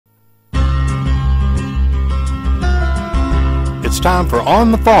time for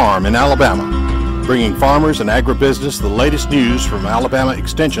On the Farm in Alabama, bringing farmers and agribusiness the latest news from Alabama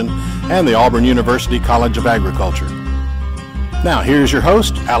Extension and the Auburn University College of Agriculture. Now here's your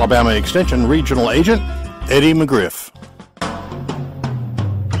host, Alabama Extension Regional Agent, Eddie McGriff.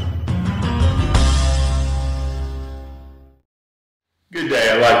 Good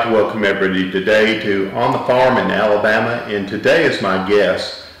day. I'd like to welcome everybody today to On the Farm in Alabama, and today as my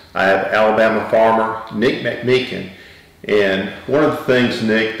guest I have Alabama farmer Nick McMichen. And one of the things,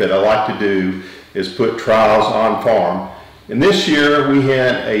 Nick, that I like to do is put trials on farm. And this year we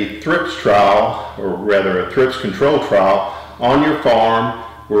had a thrips trial, or rather a thrips control trial on your farm,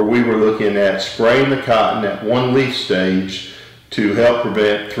 where we were looking at spraying the cotton at one leaf stage to help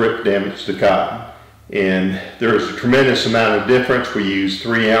prevent thrip damage to cotton. And there is a tremendous amount of difference. We used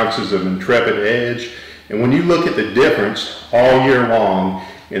 3 ounces of Intrepid Edge, and when you look at the difference all year long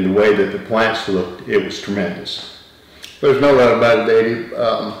in the way that the plants looked, it was tremendous. There's no doubt about it, Eddie.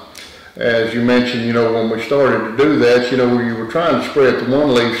 As you mentioned, when we started to do that, we were trying to spray at the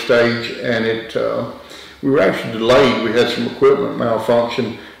one leaf stage, and we were actually delayed. We had some equipment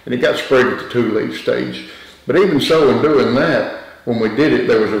malfunction, and it got sprayed at the 2 leaf stage. But even so, in doing that, when we did it,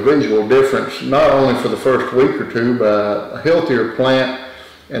 there was a visual difference, not only for the first week or two, but a healthier plant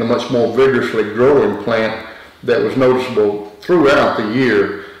and a much more vigorously growing plant that was noticeable throughout the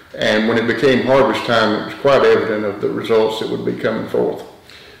year. And when it became harvest time, it was quite evident of the results that would be coming forth.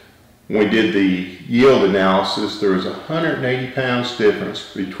 When we did the yield analysis, there was 180 pounds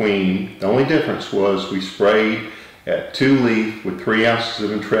difference between, the only difference was we sprayed at 2 leaf with 3 ounces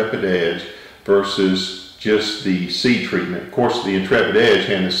of Intrepid Edge versus just the seed treatment. Of course, the Intrepid Edge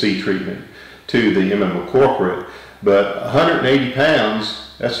and the seed treatment to the imidacloprid, but 180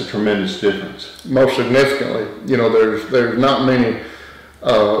 pounds, that's a tremendous difference. Most significantly, there's not many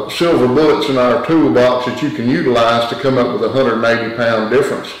silver bullets in our toolbox that you can utilize to come up with a 180 pound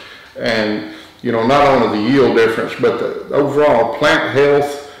difference. And not only the yield difference, but the overall plant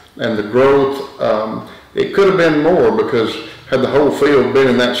health and the growth, it could have been more, because had the whole field been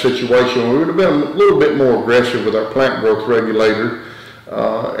in that situation, we would have been a little bit more aggressive with our plant growth regulator,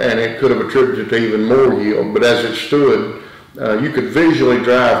 and it could have attributed to even more yield. But as it stood, you could visually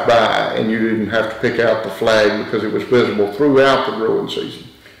drive by and you didn't have to pick out the flag because it was visible throughout the growing season.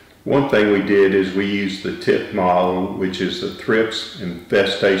 One thing we did is we used the TIP model, which is the Thrips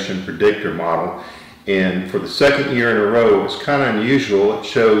Infestation Predicator model. And for the second year in a row, it's kind of unusual. It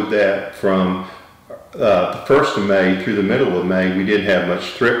showed that from the 1st of May through the middle of May, we didn't have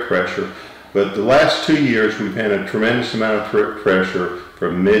much thrip pressure. But the last 2 years, we've had a tremendous amount of thrip pressure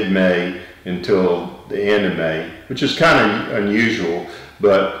from mid-May until the end of May, which is kind of unusual.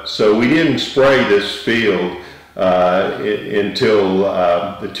 But so we didn't spray this field until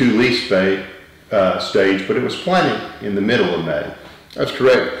the 2 leaf stage, but it was planted in the middle of May. That's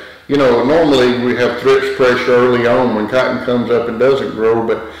correct. Normally we have thrips pressure early on when cotton comes up and doesn't grow,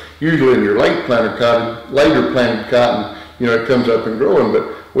 but usually in your later planted cotton, it comes up and growing.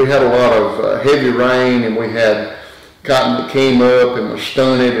 But we had a lot of heavy rain, and we had cotton that came up and was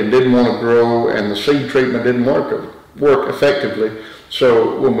stunted and didn't want to grow, and the seed treatment didn't work effectively.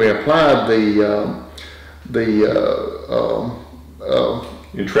 So when we applied the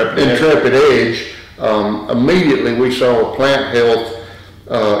Intrepid Edge, immediately we saw plant health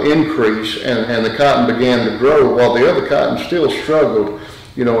increase, and the cotton began to grow, while the other cotton still struggled.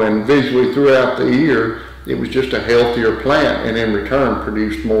 And visually throughout the year, it was just a healthier plant, and in return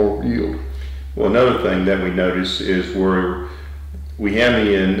produced more yield. Well, another thing that we noticed is where we had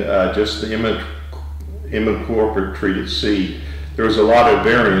in just the imidacloprid treated seed, there was a lot of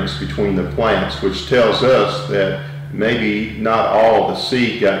variance between the plants, which tells us that maybe not all the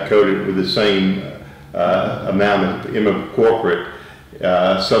seed got coated with the same amount of imidacloprid.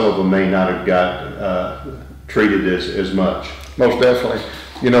 Some of them may not have got treated as much. Most definitely.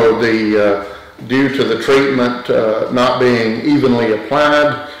 Due to the treatment not being evenly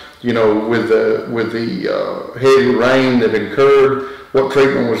applied, with the heavy rain that occurred, what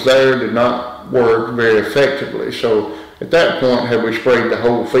treatment was there did not work very effectively. So at that point, had we sprayed the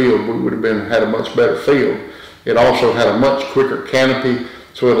whole field, we would have had a much better field. It also had a much quicker canopy,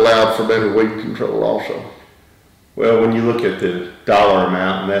 so it allowed for better weed control also. Well, when you look at the dollar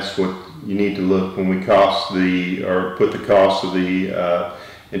amount, and that's what you need to look when we put the cost of the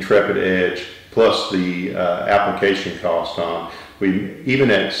Intrepid Edge plus the application cost on.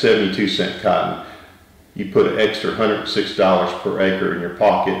 Even at 72-cent cotton, you put an extra $106 per acre in your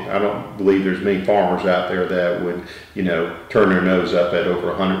pocket. I don't believe there's many farmers out there that would, turn their nose up at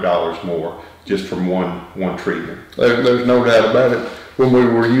over $100 more just from one treatment. There's no doubt about it. When we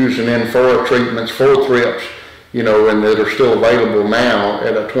were using in-furrow treatments for thrips, and that are still available now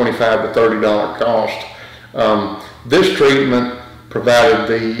at a $25 to $30 cost. This treatment provided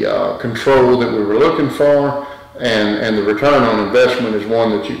the control that we were looking for, and the return on investment is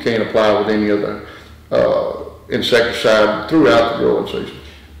one that you can't apply with any other insecticide throughout the growing season.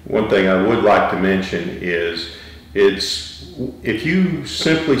 One thing I would like to mention is if you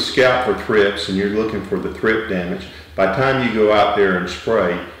simply scout for thrips and you're looking for the thrip damage, by the time you go out there and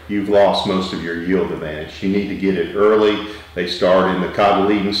spray, you've lost most of your yield advantage. You need to get it early. They start in the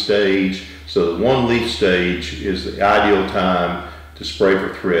cotyledon stage, so the one leaf stage is the ideal time to spray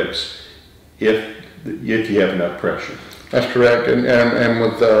for thrips if you have enough pressure. That's correct, and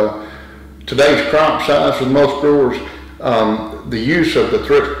with today's crop size for most growers, the use of the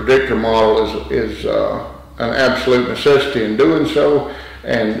Thrips Predictor model is an absolute necessity in doing so.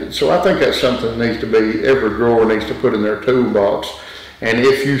 And so I think that's something that needs to be, every grower needs to put in their toolbox. And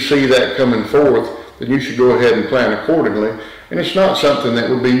if you see that coming forth, then you should go ahead and plan accordingly. And it's not something that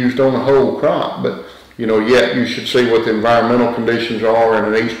would be used on the whole crop, but yet you should see what the environmental conditions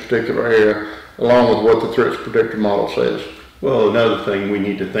are in each particular area, along with what the Thrips Predictor model says. Well, another thing we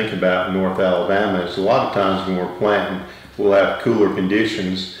need to think about in North Alabama is a lot of times when we're planting, we'll have cooler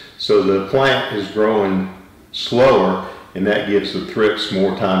conditions, so the plant is growing slower, and that gives the thrips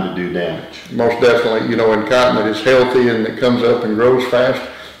more time to do damage. Most definitely, and cotton that is healthy and that comes up and grows fast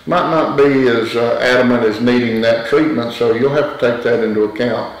might not be as adamant as needing that treatment, so you'll have to take that into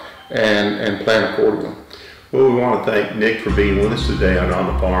account and plan accordingly. Well, we want to thank Nick for being with us today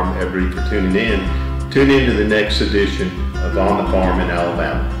on the Farm, everybody for tuning in. Tune in to the next edition of On the Farm in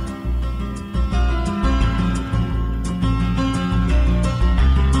Alabama.